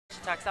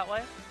attacks that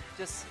way,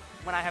 just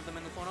when I have them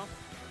in the corner.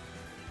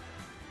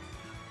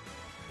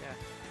 Yeah.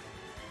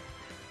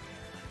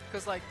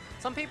 Because like,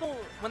 some people,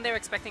 when they're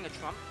expecting a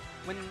trump,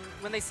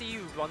 when they see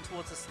you run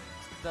towards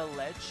the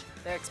ledge,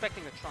 they're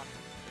expecting a trump.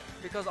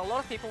 Because a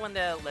lot of people, when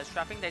they're ledge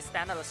trapping, they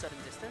stand at a certain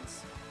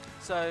distance.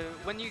 So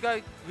when you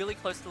go really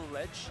close to the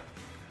ledge,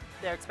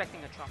 they're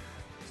expecting a trump.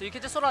 So you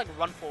can just sort of like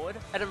run forward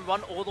and then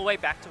run all the way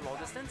back to roll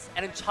distance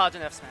and then charge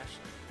an F smash.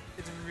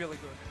 It's really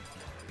good.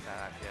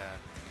 Yeah.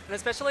 And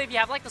especially if you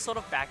have like the sort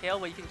of back air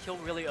where you can kill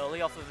really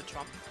early off of a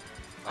trump.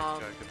 Like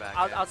Joker back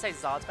air. I'd say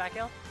Zard's back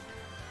air.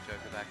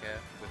 Joker back air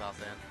with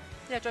Arsene.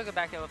 Yeah, Joker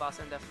back air with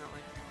Arsene,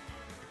 definitely.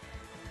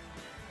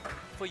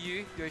 For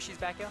you, Yoshi's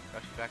back air?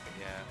 Yoshi's back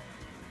air,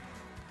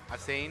 yeah. I've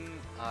seen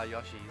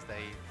Yoshi's,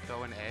 they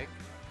throw an egg,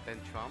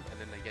 then trump, and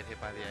then they get hit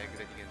by the egg, and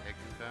then you get an egg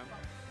confirm.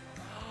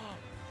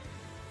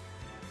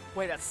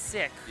 Wait, that's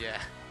sick.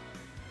 Yeah.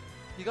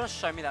 You gotta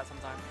show me that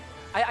sometime.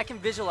 I can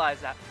visualize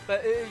that,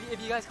 but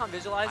if you guys can't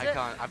visualize I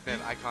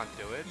can't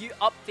do it. You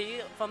up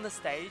B from the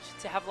stage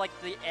to have like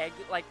the egg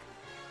like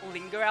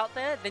linger out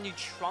there, then you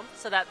trump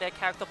so that their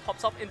character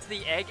pops up into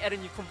the egg and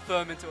then you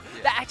confirm into it.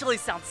 Yeah. That actually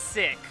sounds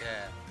sick.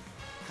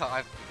 Yeah.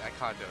 I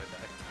can't do it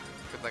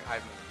though. Cause like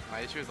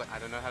my issue is like I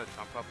don't know how to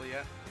trump properly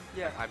yet.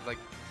 Yeah. Like, I'm like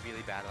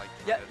really bad at like.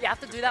 Yeah, you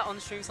have to do that on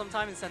stream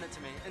sometime and send it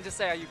to me and just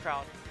say, "Are you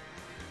proud?"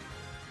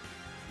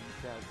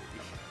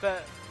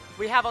 But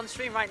we have on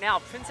stream right now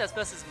Princess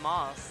versus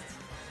MAST.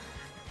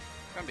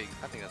 I think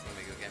that's gonna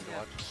be a good game to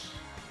watch.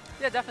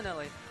 Yeah,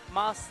 definitely.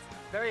 MAST,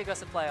 very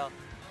aggressive player.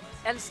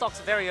 End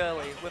stocks very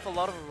early with a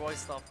lot of Roy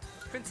stuff.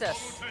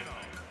 Princess,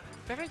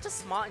 very just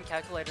smart and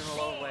calculated in a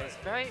lot of ways.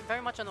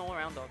 Very much an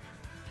all-rounder.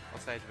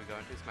 What stage are we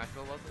going to?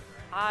 Smashville, was it?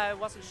 I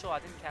wasn't sure. I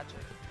didn't catch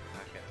it.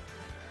 Okay.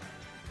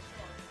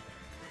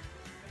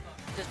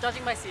 Just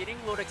judging by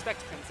seeding, we would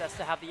expect Princess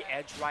to have the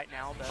edge right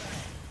now, but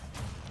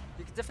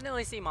you can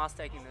definitely see MAST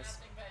taking this.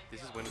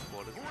 This is winners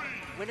quarters.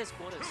 Winners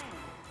quarters.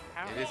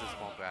 It is a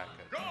small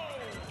bracket.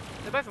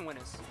 They're both in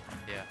winners.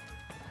 Yeah.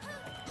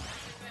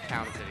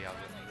 Counter City, I'll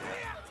just.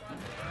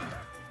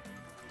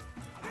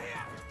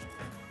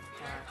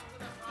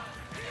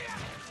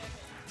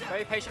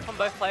 Very patient from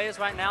both players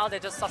right now. They're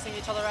just sussing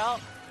each other out.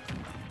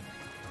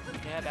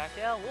 Yeah, back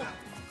air. Ooh,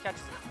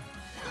 catches it.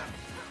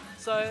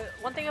 So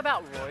one thing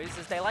about Roy's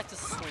is they like to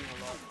swing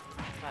a lot.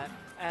 Right?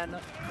 And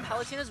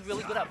Palutena's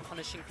really good at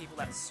punishing people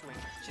that swing.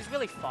 She's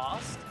really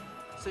fast,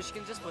 so she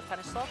can just whip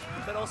punish stuff.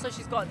 But also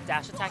she's got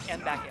dash attack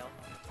and back air,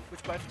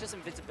 which both are just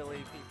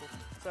invincibility people.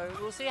 So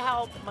we'll see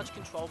how much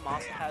control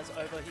MAST has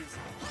over his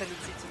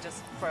tendency to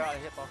just throw out a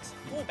hitbox.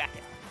 Ooh, back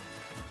air.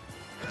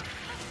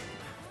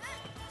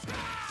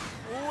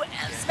 Ooh,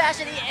 and smash,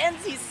 and he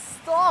ends his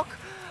stock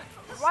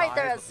right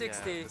there at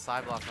 60. Yeah, the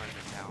side block won't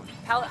even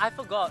count. I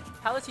forgot,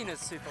 Palutena is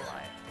super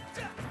light.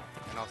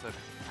 And also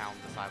pound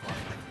the side block.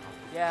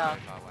 Yeah.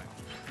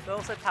 But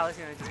also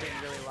Palutena just being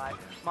really light.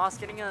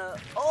 MAST getting a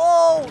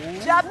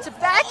jab to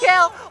back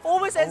air!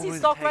 Almost ends his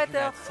stock right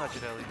there. Such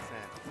an early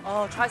descent.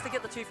 Oh, tries to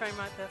get the 2-frame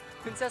right there.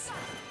 Princess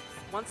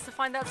wants to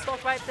find that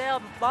stock right there.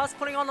 MAST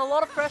putting on a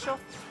lot of pressure.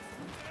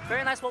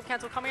 Very nice warp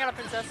cancel coming out of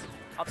Princess.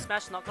 Up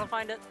smash, not gonna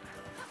find it.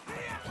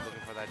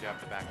 Looking for that jab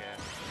to back air.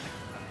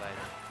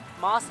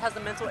 MAST has the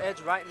mental edge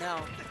right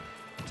now.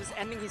 Just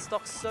ending his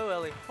stock so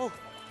early. Oh!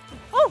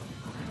 Oh!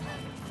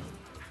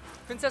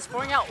 Princess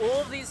throwing out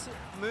all of these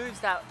moves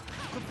that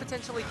could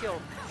potentially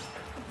kill.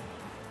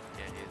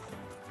 Yeah, he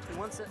is. He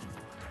wants it.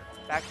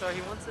 Back throw,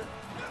 he wants it.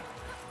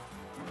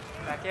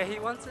 Back air, he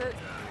wants it.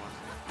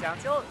 Down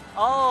tilt.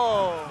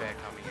 Oh! Fair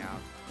coming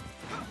out.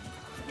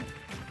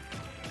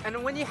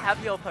 And when you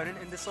have your opponent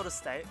in this sort of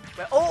state,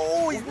 where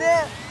he's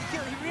there! He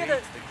reared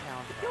it!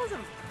 He kills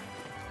him!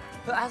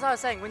 But as I was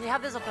saying, when you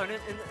have this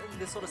opponent in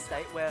this sort of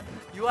state where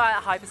you are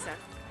at high percent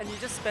and you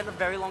just spend a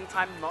very long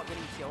time not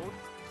getting killed,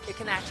 it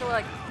can actually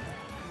like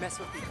mess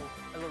with people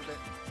a little bit.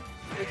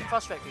 It can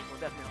frustrate people,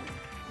 definitely.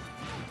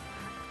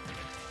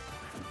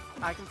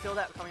 I can feel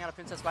that coming out of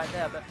Princess right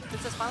there, but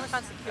Princess finally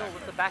finds the kill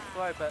with the back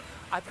throw, but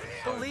I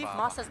believe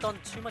MAST has done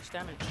too much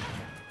damage.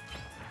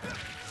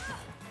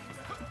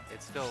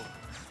 It's still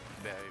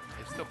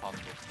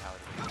possible for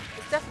Paladin.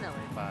 It's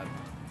definitely. But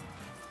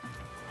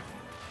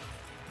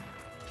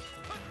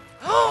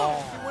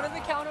he wanted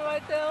the counter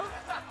right there.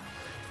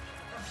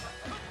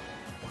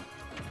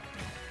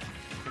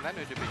 Can that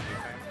neutral be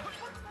 2-frame?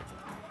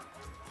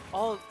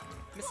 Oh,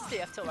 misses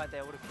the F tilt right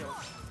there, would have killed.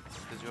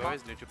 Does you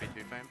always neutral be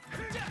 2-frame?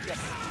 Yes.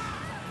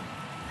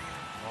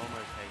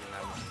 Almost taking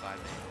that with the side.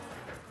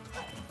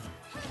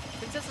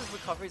 Princess's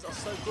recoveries are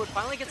so good.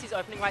 Finally gets his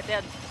opening right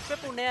there.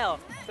 Triple nail.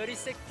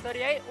 36,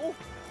 38. Ooh.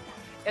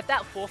 If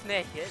that fourth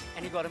nair hit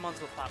and he got him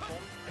onto a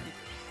platform, he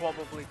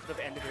probably could have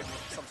ended it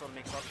with some sort of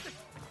mix-up.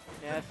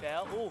 Yeah,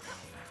 fair. Oof.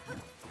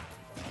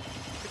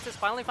 Princess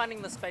finally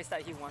finding the space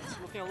that he wants.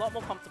 Looking a lot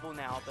more comfortable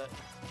now, but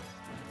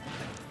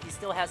he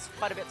still has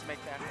quite a bit to make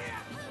there.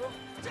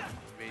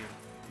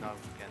 Not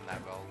getting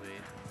that roll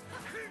lead.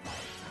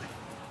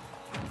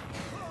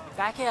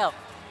 Back air.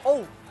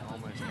 Oh!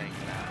 Almost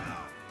taking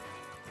that.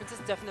 Princess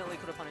definitely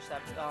could have punished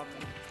that air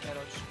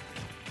dodge.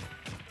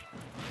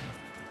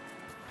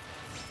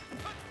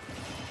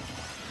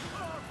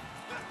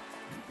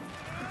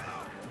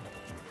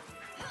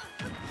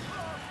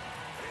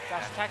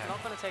 Dash attack,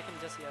 not gonna take him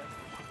just yet.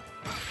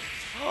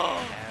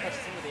 Catches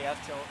him with the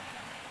F tilt.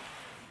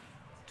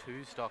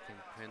 Two-stocking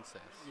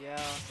Princess.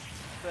 Yeah,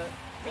 but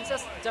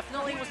Princess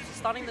definitely was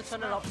starting to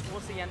turn it up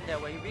towards the end there,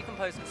 where he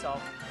recomposed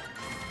himself.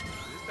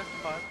 Is this best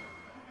of 5?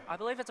 I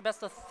believe it's a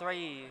best of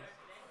 3.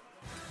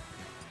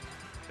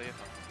 So yeah.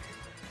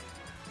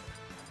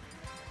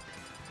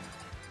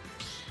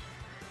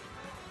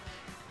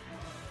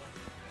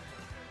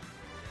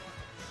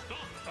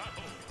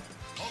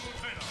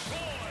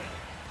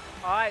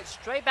 Alright,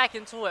 straight back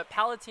into it.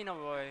 Palutena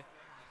Roy.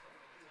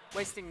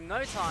 Wasting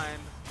no time.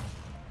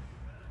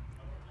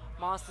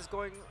 MAST is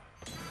going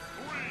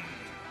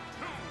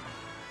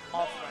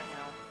off right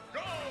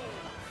now.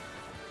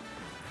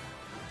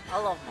 I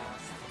love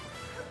MAST.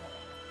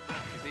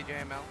 Is he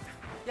JML?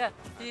 Yeah,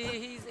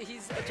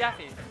 he's a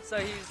Jaffe, so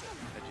he's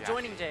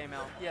joining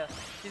JML. Yeah,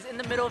 he's in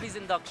the middle of his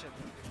induction.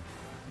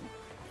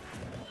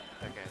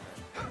 Okay.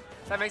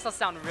 That makes us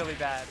sound really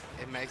bad.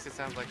 It makes it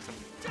sound like some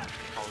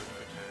college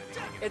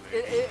fraternity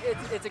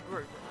thing. It's a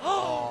group.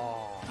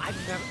 Oh.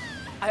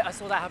 I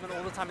saw that happen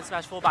all the time in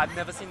Smash 4, but I've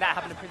never seen that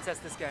happen to Princess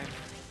this game.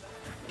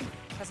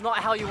 That's not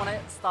how you want to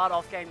start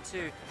off game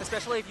 2,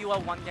 especially if you are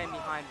 1 game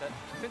behind. But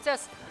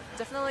Princess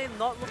definitely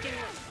not looking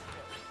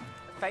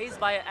phased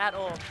by it at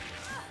all.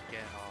 Yeah.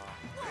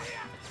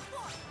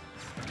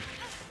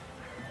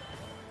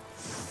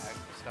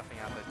 Stuffing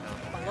out the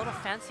teleport. A lot of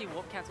fancy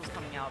warp cancels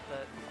coming out,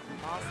 but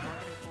MAST not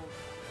getting pulled.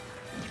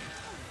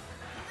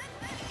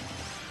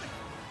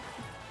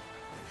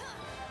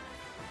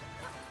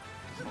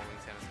 Holding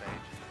center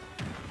stage.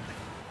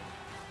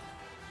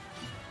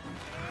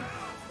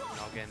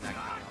 Not getting that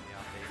coming on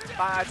the upbeat.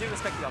 But I do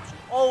respect the option.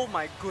 Oh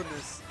my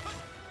goodness.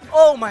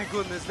 Oh my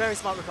goodness. Very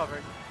smart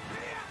recovery.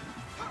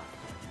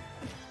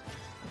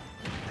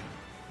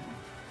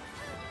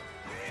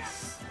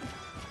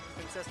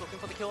 Princess looking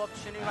for the kill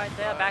opportunity right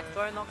there. Back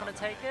throw, not going to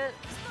take it.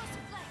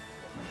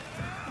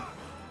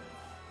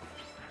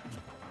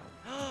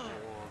 Oh,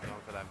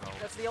 going for that roll.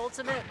 That's the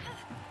ultimate.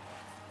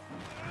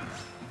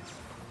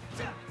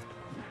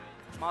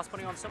 MAST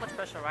putting on so much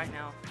pressure right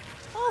now.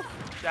 Oh,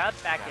 jab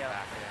back here.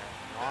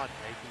 Not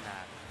taking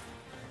that.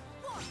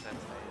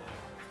 That's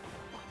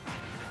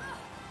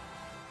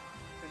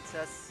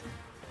Princess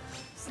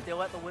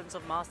still at the whims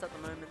of MAST at the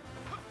moment.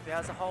 He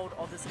has a hold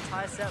of this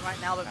entire set right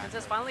now, but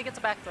Princess finally gets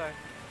a back throw.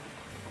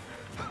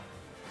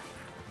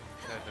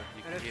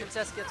 And if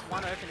Princess gets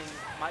one opening,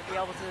 might be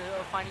able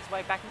to find his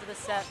way back into the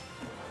set.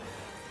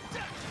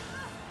 Yeah,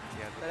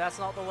 but that's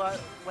not the way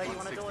you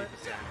want to do it.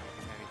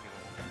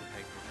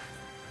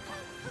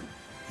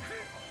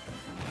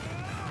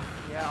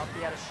 Yeah, up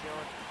the out of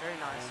shield. Very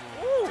nice.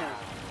 Ooh!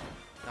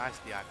 Nice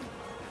diagonal.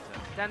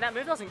 Damn, that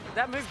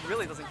move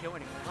really doesn't kill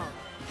anyone, huh?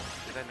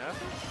 Did they nerf it?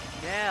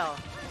 Yeah.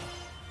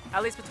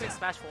 At least between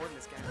Smash 4 and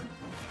this game.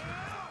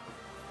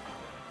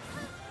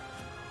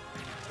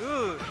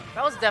 Ooh,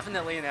 that was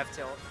definitely an F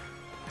tilt.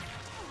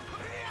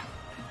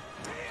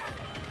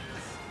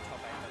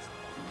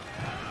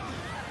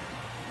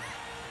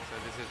 So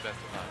this is best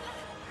of 5.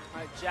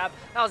 Alright, jab.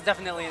 That was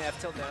definitely an F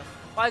tilt there.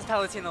 Why is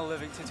Palutena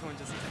living to 210%?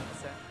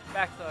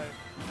 Back though.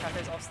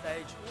 Cafe's off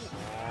stage. Ooh.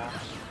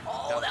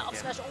 Oh, that up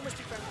smash almost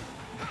too friendly.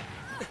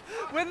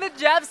 When the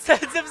jab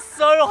sends him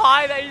so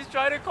high that he's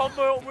trying to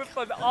combo it with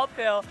an up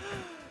air.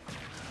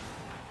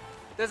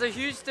 There's a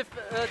huge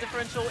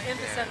differential in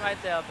percent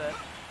right there, but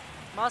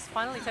MAST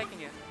finally taking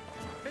it.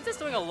 Princess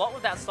doing a lot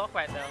with that stock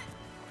right there.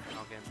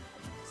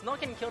 It's not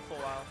getting killed for a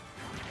while.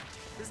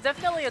 This is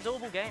definitely a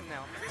doable game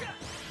now.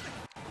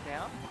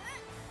 Now.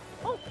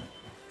 Oh!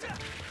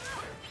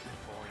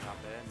 Falling up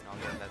there, not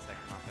getting that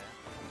second up there.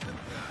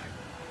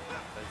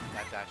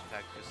 That dash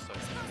attack just so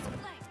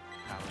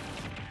powerful.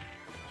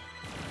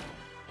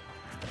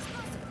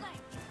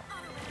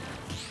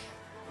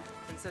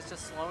 Princess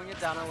just slowing it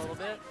down a little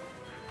bit.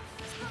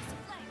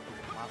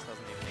 MAST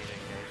doesn't even need to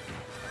engage.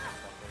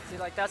 See,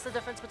 like, that's the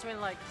difference between,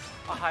 like,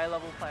 a higher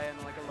level player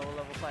and, like, a lower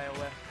level player,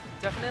 where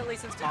definitely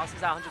since MAST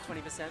is at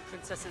 120%,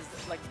 Princess is,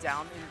 like,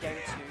 down in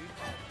game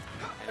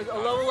 2. A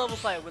lower level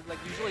player would, like,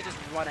 usually just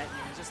run at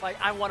you. Just like,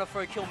 I want to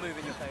throw a kill move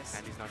in your face.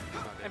 And he's not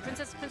and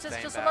Princess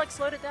just sort of, like,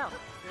 slowed it down,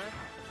 you know?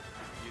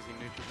 Using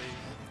neutral Bs,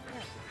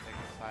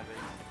 taking the side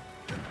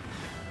Bs.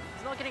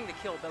 He's not getting the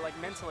kill, but, like,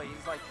 mentally,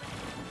 he's, like...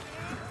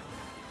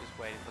 Just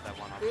waiting for that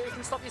one up. You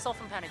can stop yourself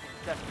from panicking,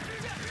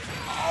 definitely.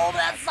 Oh,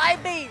 that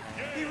side B!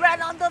 He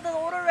ran under the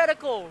auto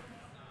reticle!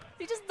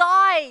 He just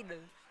died!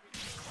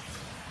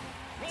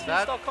 Is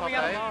that Stop top coming 8?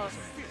 out of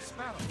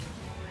MAST.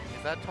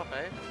 Is that top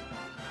 8?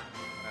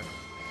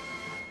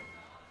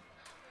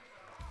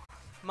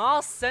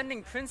 MAST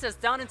sending Princess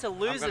down into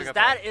losers. go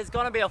That first. is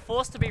going to be a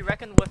force to be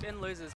reckoned with in losers.